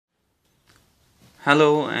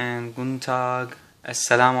Hello and guten Tag,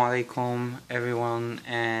 assalamu alaikum everyone,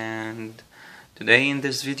 and today in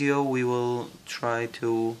this video we will try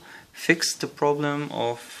to fix the problem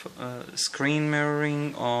of screen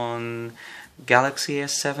mirroring on Galaxy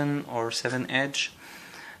S7 or 7 Edge.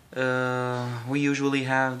 We usually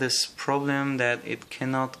have this problem that it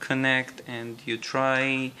cannot connect, and you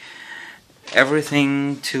try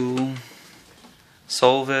everything to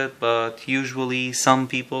solve it, but usually some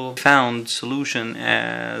people found solution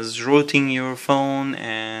as rooting your phone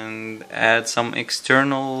and add some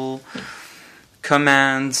external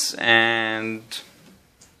commands, and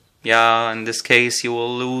yeah, in this case you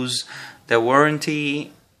will lose the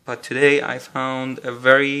warranty. But today I found a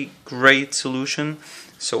very great solution.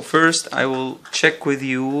 So first I will check with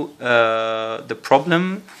you the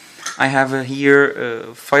problem. I have here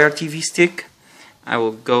a Fire TV stick. I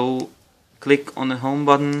will go click on the home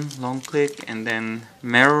button, long click, and then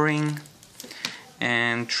mirroring,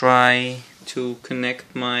 and try to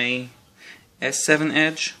connect my S7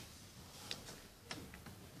 Edge.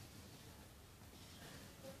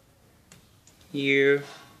 Here,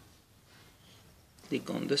 click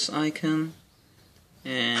on this icon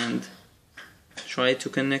and try to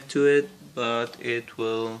connect to it, but it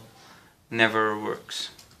will never works.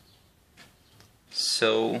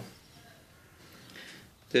 So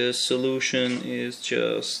the solution is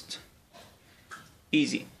just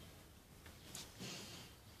easy.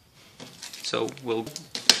 So we'll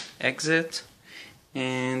exit,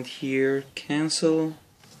 and here cancel.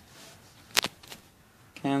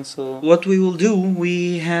 What we will do,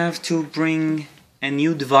 we have to bring a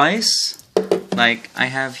new device. Like I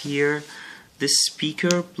have here this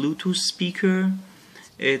speaker, Bluetooth speaker.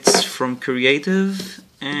 It's from Creative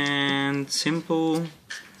and Simple.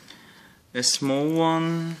 A small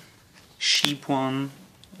one, cheap one,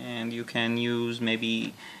 and you can use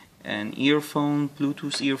maybe an earphone,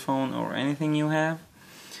 Bluetooth earphone, or anything you have.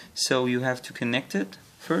 So you have to connect it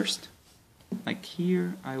first. Like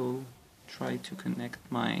here, I will try to connect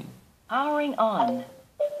my powering on.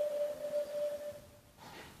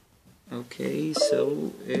 Okay,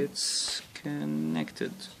 so it's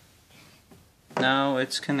connected. Now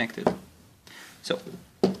it's connected. So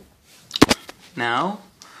now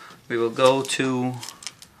we will go to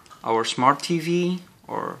our smart TV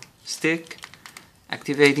or stick,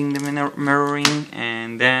 activating the mirroring,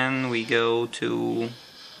 and then we go to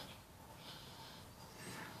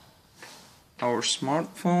our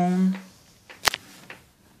smartphone,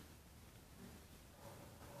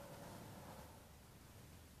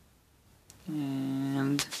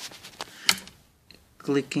 and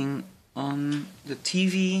clicking on the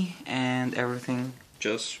TV, and everything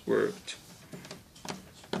just worked.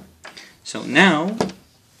 So now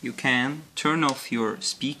you can turn off your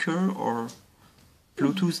speaker or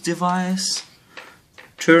Bluetooth device,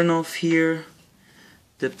 turn off here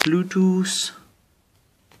the Bluetooth,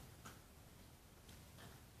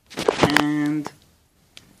 and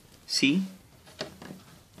see,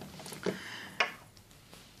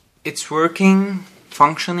 it's working,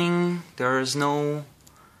 functioning. There is no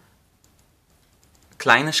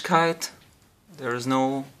Kleinigkeit, there is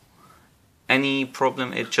no any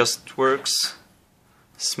problem. It just works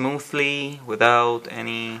smoothly without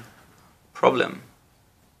any problem.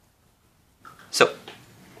 So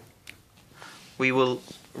we will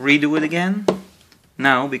redo it again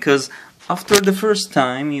now, because after the first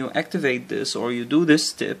time you activate this or you do this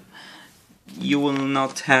step, you will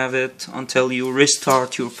not have it until you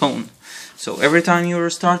restart your phone. So every time you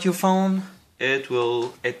restart your phone, it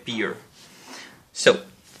will appear. So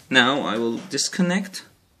now I will disconnect.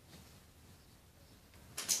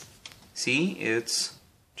 See, it's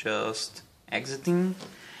just exiting,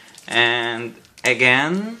 and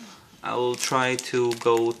again I will try to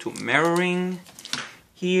go to mirroring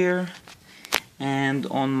here, and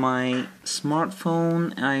on my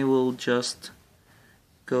smartphone I will just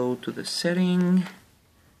go to the setting,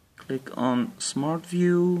 click on smart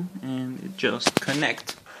view, and it just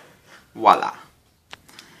connect. Voila.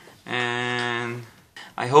 And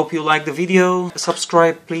I hope you like the video.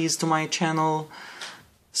 Subscribe please to my channel.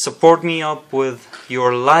 Support me up with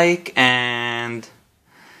your like, and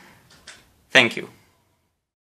thank you.